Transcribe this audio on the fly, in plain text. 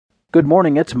Good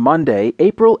morning, it's Monday,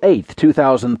 April 8th,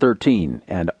 2013,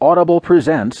 and Audible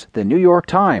presents the New York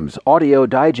Times Audio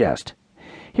Digest.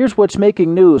 Here's what's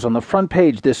making news on the front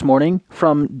page this morning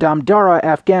from Damdara,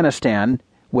 Afghanistan.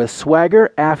 With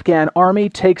swagger, Afghan army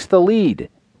takes the lead.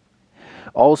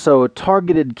 Also,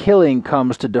 targeted killing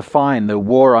comes to define the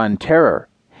war on terror.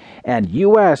 And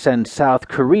U.S. and South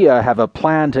Korea have a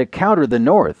plan to counter the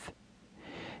North.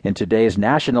 In today's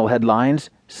national headlines,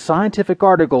 scientific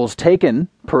articles taken,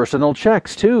 personal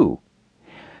checks too.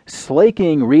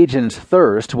 Slaking region's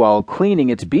thirst while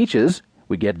cleaning its beaches,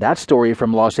 we get that story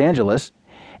from Los Angeles.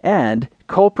 And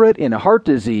culprit in heart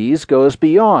disease goes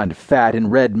beyond fat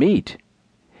and red meat.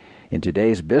 In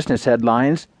today's business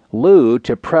headlines, Lou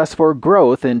to press for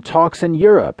growth in talks in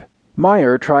Europe.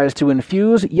 Meyer tries to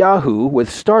infuse Yahoo with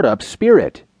startup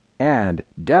spirit. And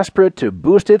desperate to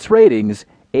boost its ratings,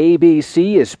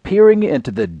 ABC is peering into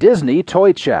the Disney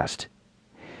toy chest.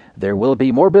 There will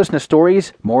be more business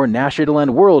stories, more national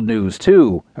and world news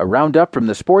too, a roundup from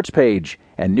the sports page,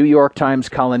 and New York Times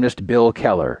columnist Bill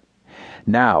Keller.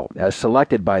 Now, as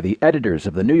selected by the editors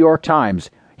of the New York Times,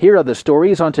 here are the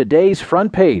stories on today's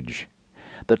front page.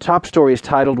 The top story is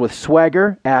titled With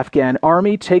Swagger, Afghan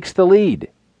Army Takes the Lead.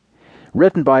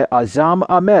 Written by Azam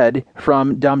Ahmed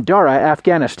from Damdara,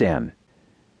 Afghanistan.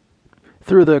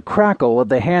 Through the crackle of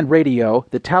the hand radio,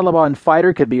 the Taliban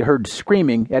fighter could be heard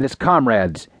screaming at his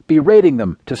comrades, berating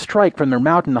them to strike from their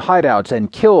mountain hideouts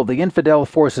and kill the infidel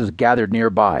forces gathered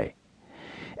nearby.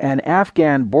 An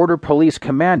Afghan border police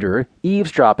commander,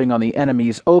 eavesdropping on the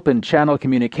enemy's open channel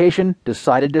communication,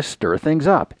 decided to stir things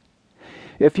up.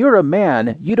 "If you're a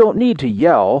man, you don't need to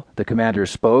yell," the commander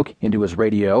spoke into his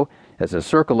radio as a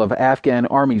circle of Afghan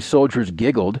army soldiers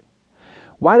giggled.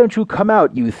 "Why don't you come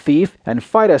out, you thief, and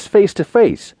fight us face to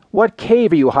face? What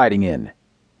cave are you hiding in?"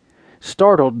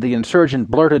 Startled, the insurgent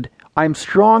blurted, "I'm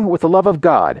strong with the love of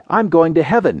God. I'm going to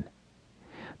heaven."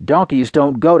 "Donkeys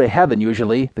don't go to heaven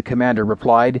usually," the commander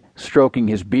replied, stroking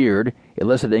his beard,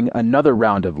 eliciting another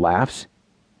round of laughs.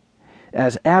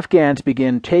 As Afghans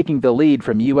begin taking the lead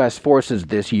from U.S. forces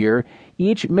this year,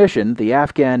 each mission the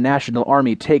Afghan National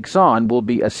Army takes on will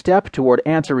be a step toward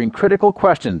answering critical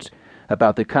questions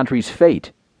about the country's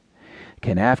fate.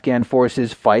 Can Afghan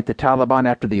forces fight the Taliban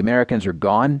after the Americans are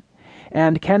gone?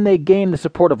 And can they gain the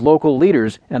support of local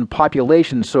leaders and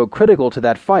populations so critical to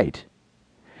that fight?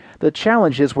 The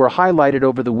challenges were highlighted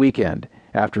over the weekend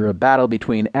after a battle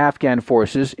between Afghan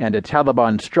forces and a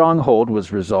Taliban stronghold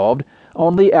was resolved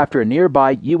only after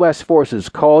nearby U.S. forces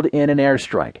called in an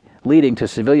airstrike, leading to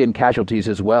civilian casualties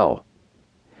as well.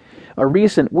 A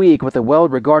recent week with a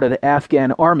well-regarded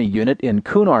Afghan army unit in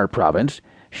Kunar province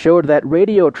showed that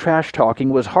radio trash-talking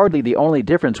was hardly the only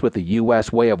difference with the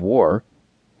U.S. way of war.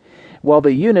 While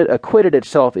the unit acquitted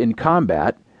itself in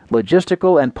combat,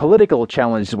 logistical and political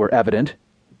challenges were evident.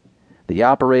 The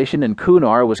operation in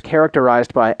Kunar was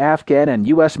characterized by Afghan and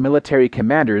U.S. military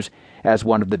commanders as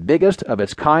one of the biggest of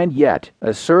its kind yet,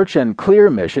 a search and clear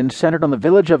mission centered on the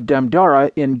village of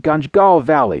Damdara in Ganjgal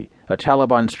Valley, a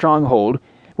Taliban stronghold,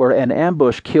 where an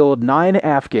ambush killed 9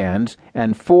 Afghans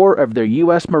and 4 of their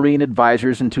U.S. Marine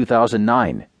advisors in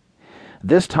 2009.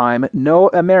 This time, no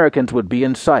Americans would be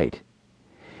in sight.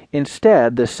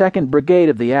 Instead, the 2nd Brigade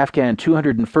of the Afghan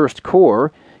 201st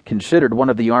Corps, considered one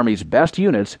of the Army's best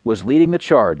units, was leading the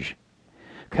charge.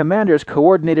 Commanders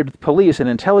coordinated with police and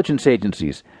intelligence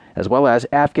agencies, as well as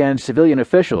Afghan civilian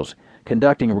officials,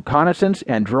 conducting reconnaissance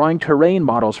and drawing terrain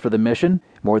models for the mission.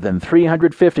 More than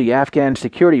 350 Afghan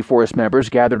security force members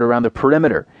gathered around the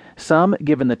perimeter, some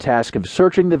given the task of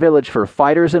searching the village for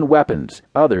fighters and weapons,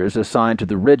 others assigned to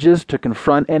the ridges to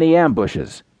confront any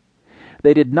ambushes.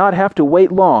 They did not have to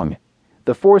wait long.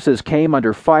 The forces came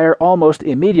under fire almost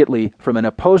immediately from an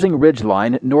opposing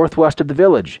ridgeline northwest of the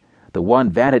village, the one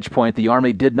vantage point the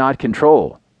Army did not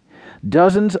control.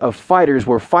 Dozens of fighters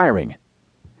were firing.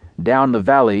 Down the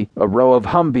valley, a row of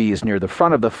Humvees near the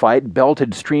front of the fight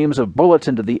belted streams of bullets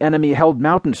into the enemy-held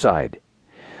mountainside.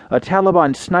 A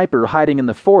Taliban sniper hiding in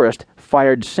the forest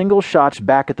fired single shots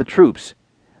back at the troops.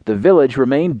 The village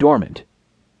remained dormant.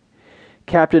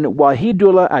 Captain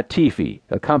Wahidullah Atifi,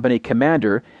 a company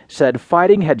commander, said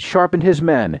fighting had sharpened his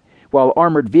men, while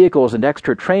armored vehicles and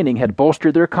extra training had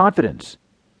bolstered their confidence.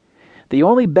 "The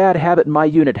only bad habit my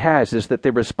unit has is that they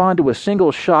respond to a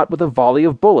single shot with a volley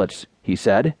of bullets," he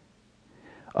said.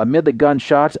 Amid the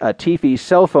gunshots, Atifi's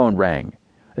cell phone rang.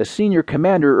 A senior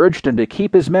commander urged him to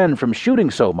keep his men from shooting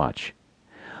so much.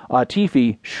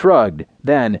 Atifi shrugged,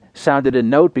 then sounded a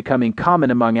note becoming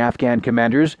common among Afghan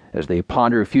commanders as they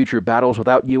ponder future battles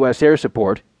without U.S. air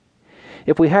support.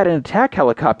 "If we had an attack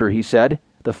helicopter," he said,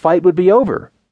 "the fight would be over."